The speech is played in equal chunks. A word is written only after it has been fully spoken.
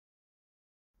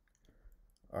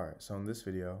Alright, so in this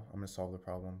video, I'm going to solve the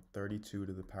problem 32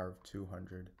 to the power of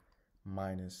 200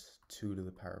 minus 2 to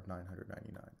the power of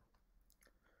 999.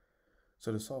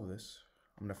 So to solve this,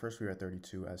 I'm going to first rewrite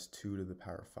 32 as 2 to the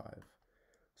power of 5.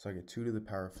 So I get 2 to the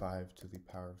power of 5 to the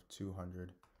power of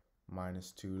 200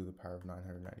 minus 2 to the power of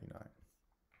 999.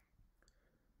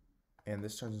 And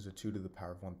this turns into 2 to the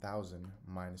power of 1000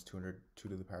 minus 2 to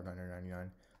the power of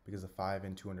 999 because the 5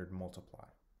 and 200 multiply.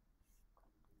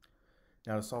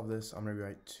 Now to solve this, I'm going to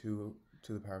rewrite 2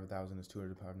 to the power of 1000 as 2 to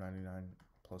the power of 99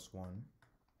 plus 1.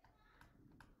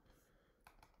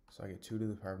 So I get 2 to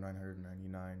the power of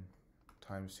 999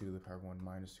 times 2 to the power of 1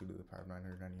 minus 2 to the power of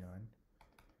 999,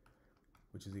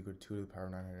 which is equal to 2 to the power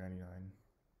of 999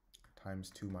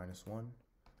 times 2 minus 1,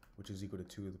 which is equal to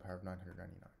 2 to the power of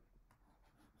 999.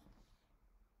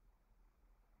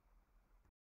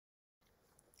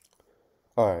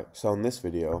 Alright, so in this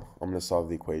video, I'm going to solve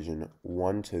the equation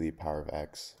 1 to the power of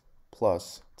x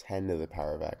plus 10 to the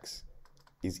power of x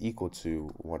is equal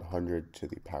to 100 to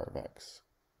the power of x.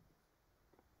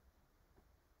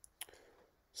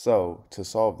 So, to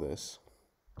solve this,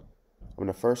 I'm going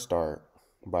to first start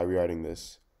by rewriting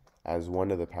this as 1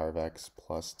 to the power of x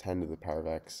plus 10 to the power of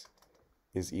x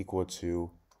is equal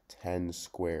to 10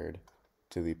 squared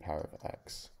to the power of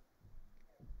x.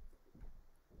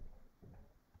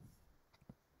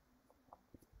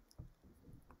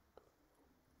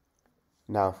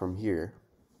 Now from here,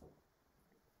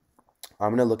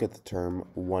 I'm going to look at the term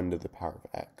 1 to the power of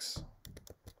x.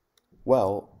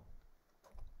 Well,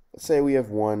 let's say we have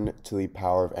 1 to the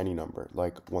power of any number,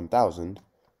 like 1000.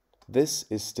 This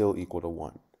is still equal to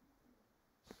 1.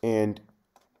 And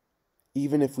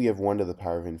even if we have 1 to the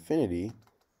power of infinity,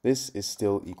 this is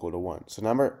still equal to 1. So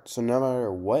no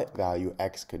matter what value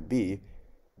x could be,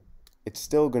 it's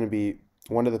still going to be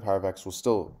 1 to the power of x will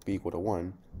still be equal to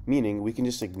 1, meaning we can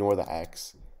just ignore the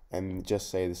x and just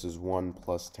say this is 1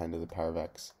 plus 10 to the power of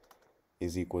x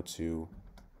is equal to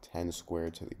 10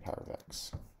 squared to the power of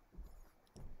x.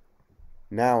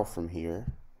 Now from here,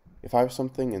 if I have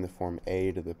something in the form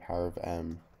a to the power of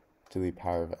m to the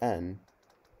power of n,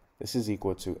 this is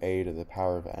equal to a to the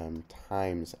power of m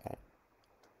times n.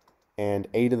 And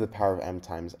a to the power of m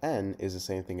times n is the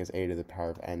same thing as a to the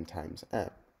power of n times m.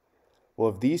 Well,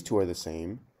 if these two are the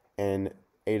same, and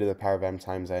a to the power of m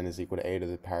times n is equal to a to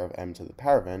the power of m to the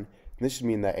power of n, this should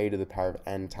mean that a to the power of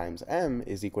n times m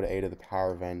is equal to a to the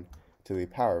power of n to the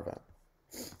power of n.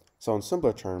 So in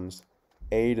simpler terms,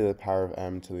 a to the power of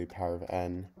m to the power of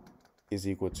n is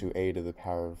equal to a to the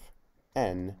power of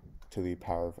n to the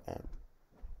power of m.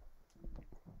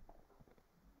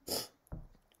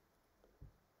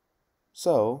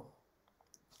 So,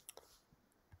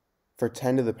 for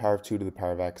 10 to the power of 2 to the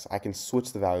power of x, I can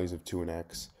switch the values of 2 and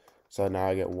x. So now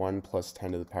I get 1 plus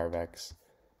 10 to the power of x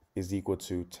is equal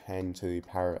to 10 to the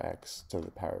power of x to the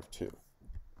power of 2.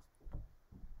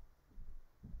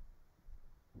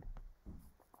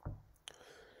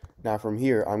 Now from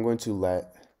here, I'm going to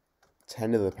let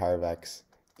 10 to the power of x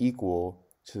equal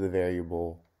to the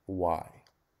variable y.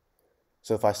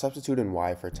 So if I substitute in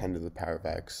y for 10 to the power of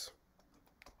x,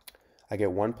 I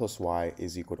get 1 plus y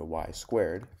is equal to y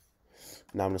squared.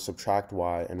 Now I'm going to subtract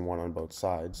y and 1 on both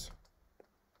sides.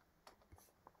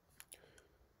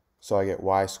 So I get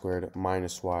y squared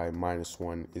minus y minus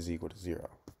 1 is equal to 0.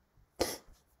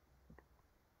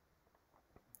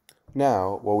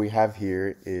 Now, what we have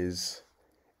here is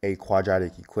a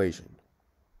quadratic equation.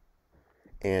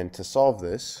 And to solve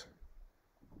this,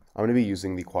 I'm going to be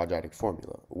using the quadratic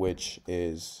formula, which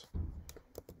is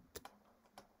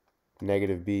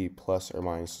negative b plus or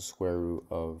minus the square root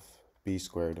of b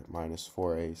squared minus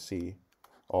 4ac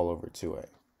all over 2a.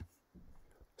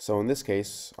 So in this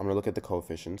case, I'm going to look at the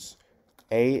coefficients.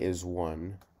 A is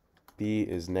 1, b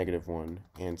is negative 1,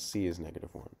 and c is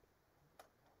negative 1.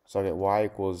 So I get y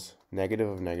equals negative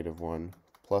of negative 1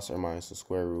 plus or minus the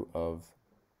square root of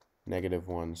negative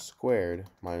 1 squared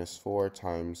minus 4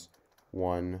 times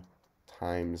 1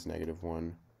 times negative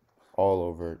 1 all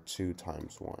over 2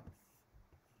 times 1.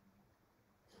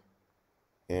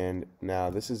 And now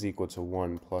this is equal to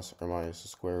 1 plus or minus the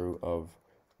square root of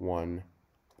 1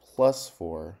 plus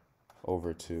 4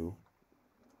 over 2,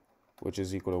 which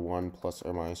is equal to 1 plus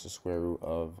or minus the square root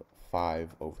of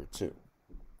 5 over 2.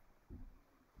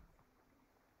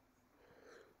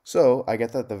 So I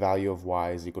get that the value of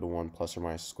y is equal to 1 plus or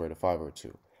minus the square root of 5 over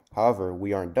 2. However,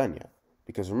 we aren't done yet,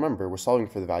 because remember, we're solving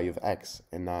for the value of x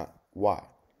and not y.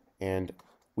 And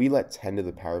we let 10 to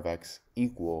the power of x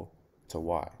equal to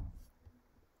y.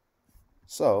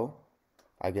 So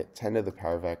I get 10 to the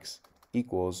power of x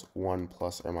equals 1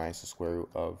 plus or minus the square root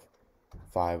of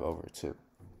 5 over 2.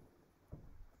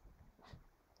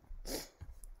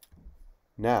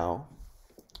 Now,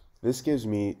 this gives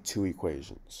me two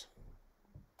equations.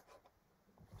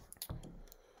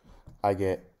 I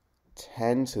get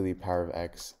 10 to the power of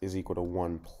x is equal to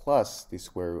 1 plus the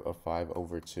square root of 5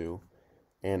 over 2.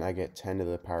 And I get 10 to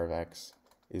the power of x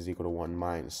is equal to 1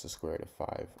 minus the square root of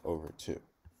 5 over 2.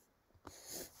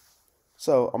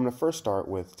 So I'm going to first start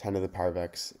with 10 to the power of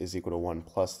x is equal to 1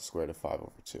 plus the square root of 5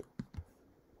 over 2.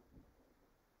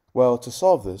 Well, to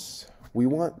solve this, we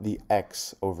want the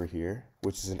x over here,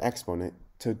 which is an exponent,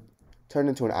 to turn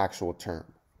into an actual term.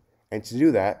 And to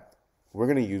do that, we're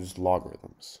going to use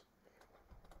logarithms.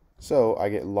 So I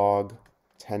get log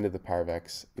 10 to the power of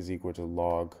x is equal to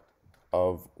log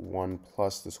of 1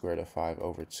 plus the square root of 5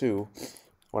 over 2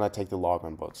 when I take the log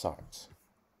on both sides.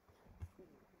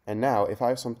 And now, if I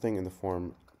have something in the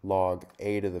form log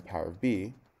a to the power of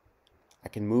b, I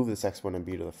can move this exponent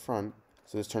b to the front,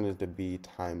 so this turns into b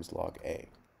times log a.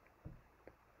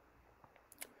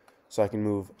 So I can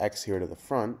move x here to the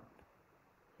front,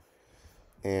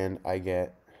 and I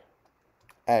get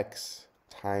x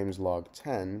times log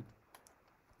 10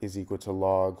 is equal to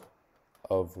log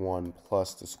of 1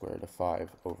 plus the square root of 5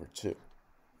 over 2.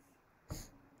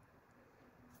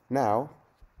 Now,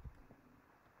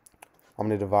 I'm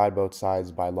going to divide both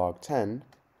sides by log 10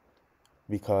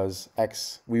 because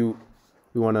x, we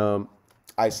want to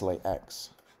isolate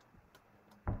x.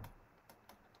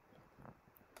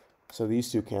 So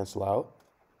these two cancel out,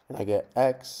 and I get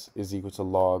x is equal to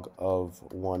log of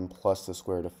 1 plus the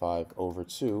square root of 5 over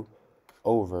 2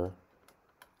 over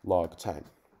log 10.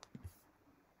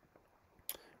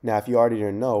 Now, if you already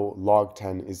didn't know, log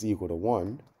 10 is equal to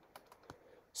 1.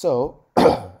 So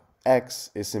x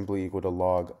is simply equal to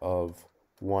log of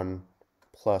 1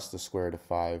 plus the square root of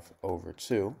 5 over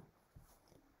 2.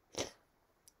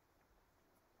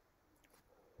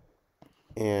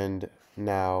 And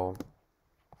now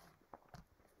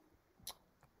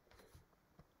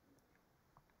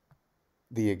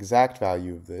the exact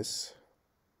value of this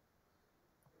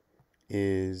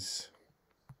is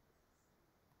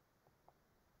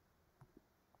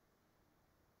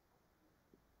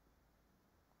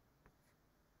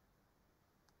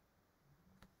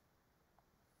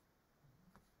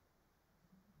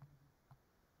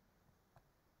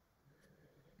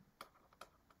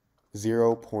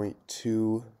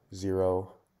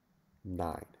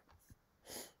 0.209.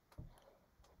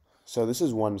 So this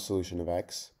is one solution of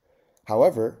x.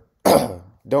 However,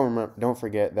 don't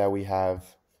forget that we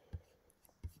have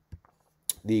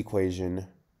the equation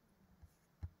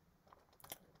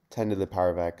 10 to the power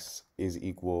of x is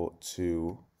equal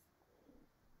to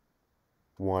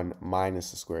 1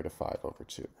 minus the square root of 5 over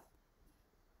 2.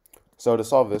 So to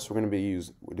solve this, we're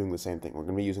doing the same thing. We're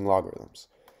going to be using logarithms.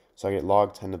 So I get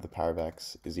log 10 to the power of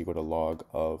x is equal to log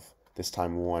of, this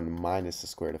time 1 minus the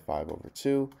square root of 5 over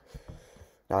 2.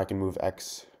 Now I can move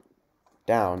x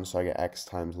down, so I get x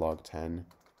times log 10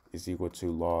 is equal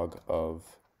to log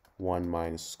of 1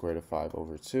 minus the square root of 5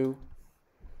 over 2.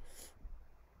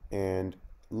 And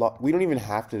we don't even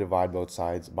have to divide both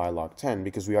sides by log 10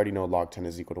 because we already know log 10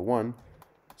 is equal to 1.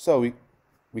 So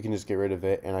we can just get rid of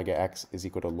it, and I get x is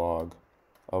equal to log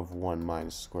of 1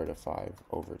 minus the square root of 5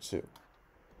 over 2.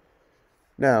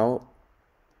 Now,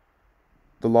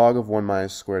 the log of 1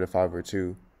 minus the square root of 5 over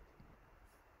 2,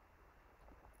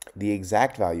 the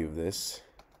exact value of this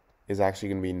is actually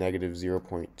going to be negative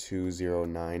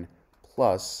 0.209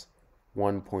 plus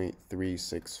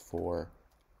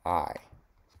 1.364i.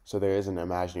 So there is an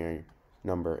imaginary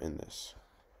number in this.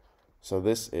 So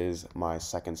this is my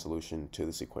second solution to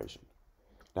this equation.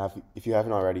 Now, if you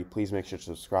haven't already, please make sure to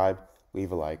subscribe,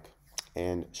 leave a like,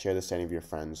 and share this to any of your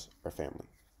friends or family.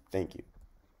 Thank you.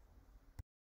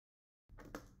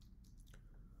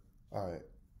 Alright,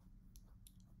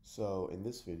 so in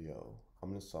this video, I'm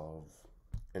going to solve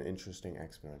an interesting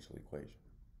exponential equation.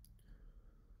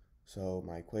 So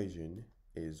my equation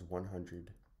is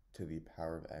 100 to the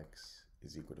power of x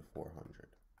is equal to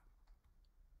 400.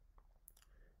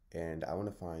 And I want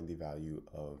to find the value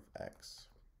of x.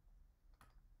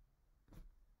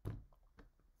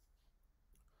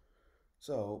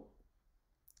 So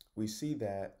we see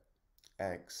that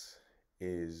x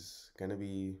is going to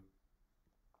be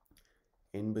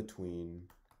in between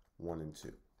 1 and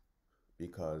 2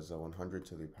 because 100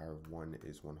 to the power of 1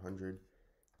 is 100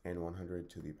 and 100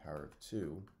 to the power of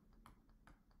 2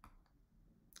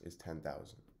 is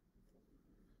 10,000.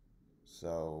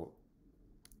 So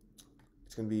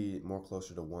it's going to be more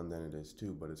closer to 1 than it is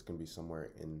 2, but it's going to be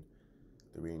somewhere in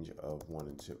the range of 1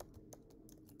 and 2.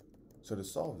 So to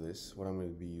solve this, what I'm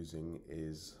going to be using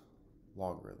is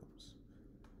logarithms.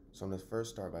 So I'm going to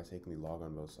first start by taking the log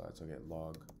on both sides. So I get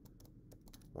log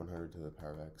 100 to the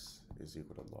power of x is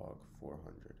equal to log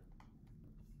 400.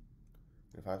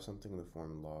 And if I have something in the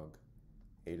form log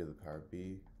a to the power of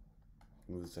b, I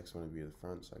can move this exponent of b to the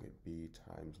front, so I get b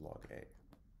times log a.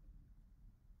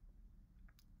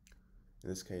 In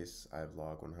this case, I have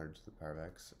log 100 to the power of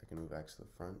x. I can move x to the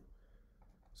front,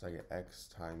 so I get x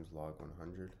times log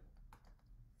 100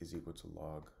 is equal to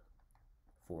log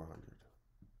 400.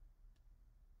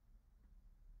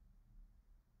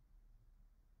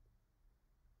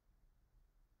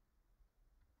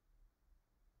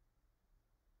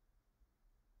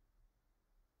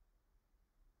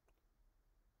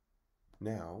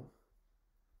 Now,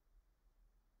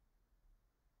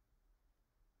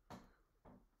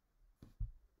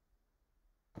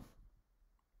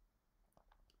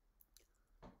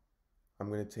 I'm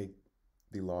going to take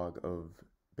the log of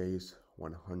base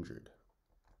 100.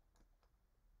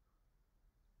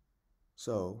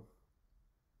 So,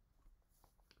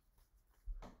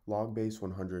 log base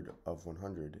 100 of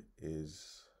 100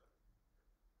 is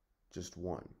just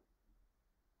 1.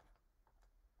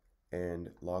 And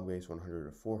log base 100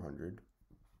 of 400,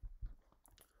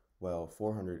 well,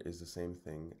 400 is the same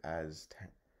thing as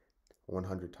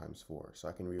 100 times 4. So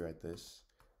I can rewrite this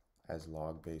as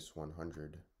log base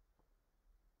 100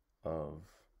 of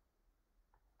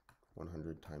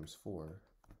 100 times 4,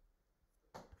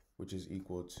 which is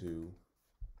equal to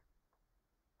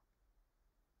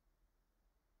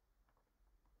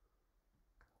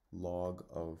log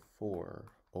of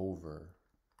 4 over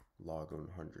log of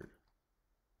 100.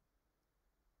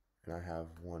 And I have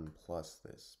 1 plus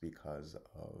this because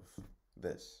of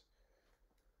this.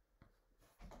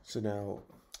 So now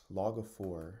log of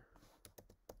 4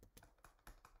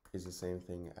 is the same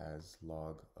thing as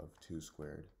log of 2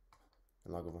 squared.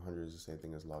 And log of 100 is the same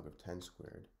thing as log of 10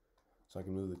 squared. So I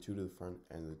can move the 2 to the front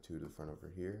and the 2 to the front over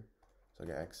here. So I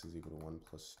get x is equal to 1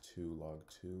 plus 2 log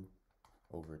 2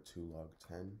 over 2 log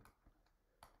 10.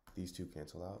 These two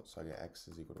cancel out, so I get x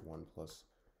is equal to 1 plus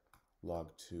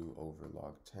log 2 over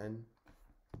log 10,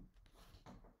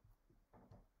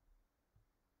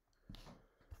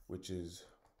 which is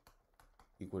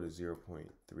equal to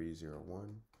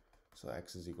 0.301. So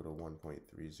x is equal to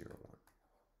 1.301.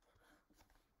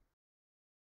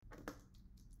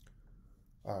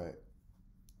 Alright,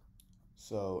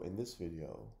 so in this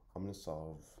video, I'm going to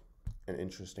solve an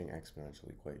interesting exponential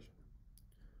equation.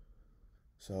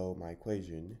 So my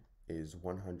equation is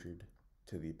 100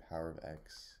 to the power of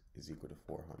x is equal to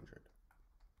 400.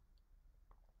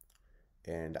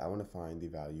 And I want to find the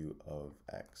value of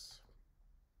x.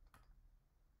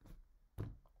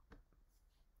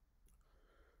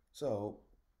 So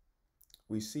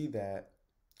we see that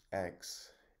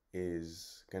x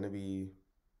is going to be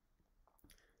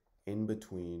in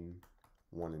between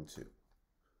 1 and 2,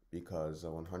 because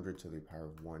 100 to the power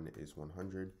of 1 is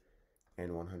 100,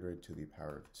 and 100 to the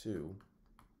power of 2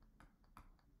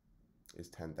 is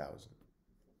 10,000.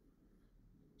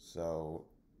 So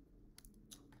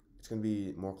it's going to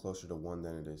be more closer to 1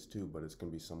 than it is 2, but it's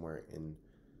going to be somewhere in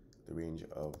the range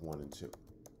of 1 and 2.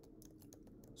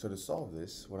 So to solve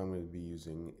this, what I'm going to be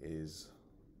using is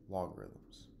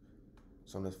logarithms.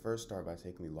 So I'm going to first start by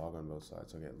taking the log on both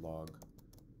sides. So I get log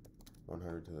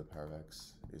 100 to the power of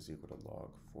x is equal to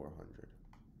log 400.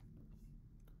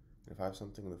 And if I have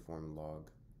something in the form log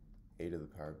a to the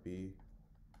power of b,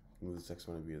 I can move this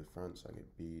exponent of b to the front, so I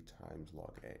get b times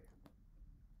log a.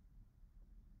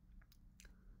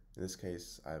 In this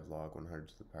case, I have log 100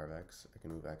 to the power of x. I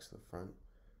can move x to the front,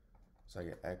 so I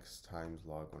get x times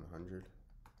log 100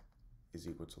 is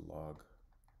equal to log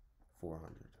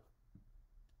 400.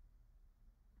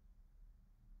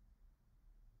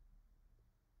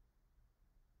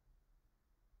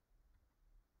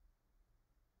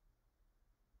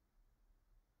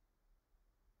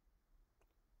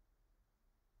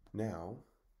 Now,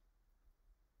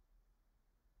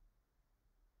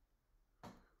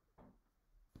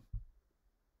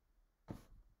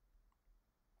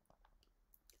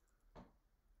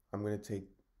 I'm going to take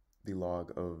the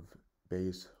log of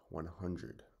base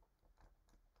 100.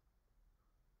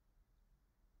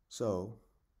 So,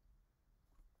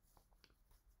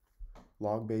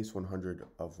 log base 100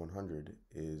 of 100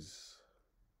 is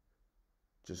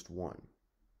just 1.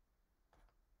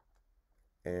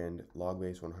 And log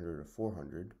base 100 of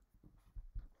 400,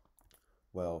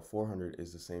 well, 400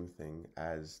 is the same thing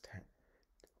as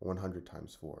 100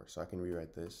 times 4. So I can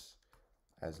rewrite this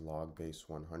as log base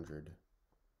 100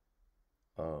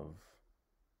 of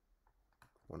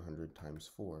 100 times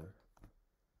 4,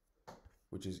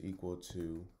 which is equal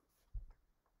to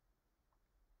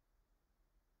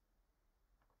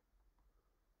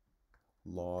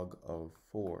log of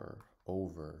 4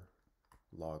 over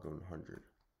log of 100.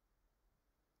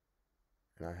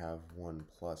 And I have 1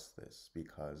 plus this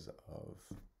because of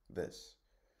this.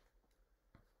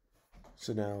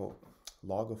 So now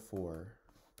log of 4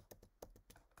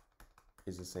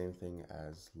 is the same thing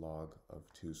as log of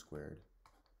 2 squared.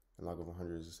 And log of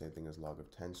 100 is the same thing as log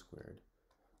of 10 squared.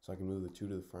 So I can move the 2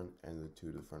 to the front and the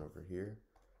 2 to the front over here.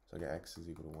 So I get x is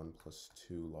equal to 1 plus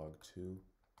 2 log 2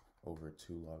 over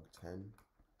 2 log 10.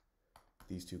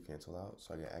 These two cancel out,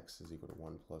 so I get x is equal to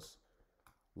 1 plus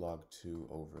log 2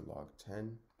 over log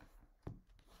 10,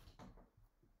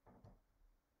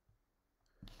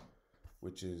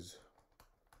 which is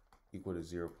equal to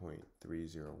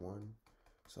 0.301.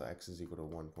 So x is equal to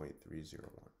 1.301.